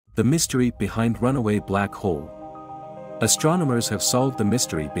The mystery behind runaway black hole. Astronomers have solved the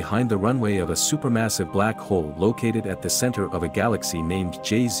mystery behind the runway of a supermassive black hole located at the center of a galaxy named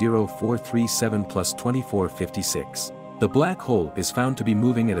J0437+2456. The black hole is found to be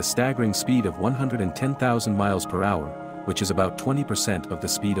moving at a staggering speed of 110,000 miles per hour, which is about 20% of the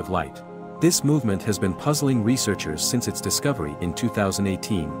speed of light. This movement has been puzzling researchers since its discovery in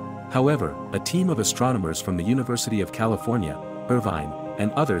 2018. However, a team of astronomers from the University of California, Irvine,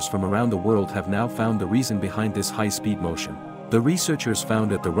 and others from around the world have now found the reason behind this high-speed motion. The researchers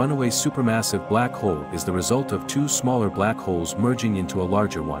found that the runaway supermassive black hole is the result of two smaller black holes merging into a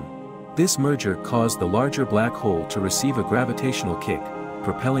larger one. This merger caused the larger black hole to receive a gravitational kick,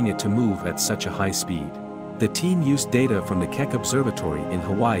 propelling it to move at such a high speed. The team used data from the Keck Observatory in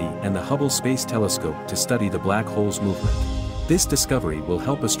Hawaii and the Hubble Space Telescope to study the black hole's movement. This discovery will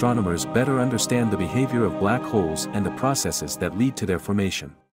help astronomers better understand the behavior of black holes and the processes that lead to their formation.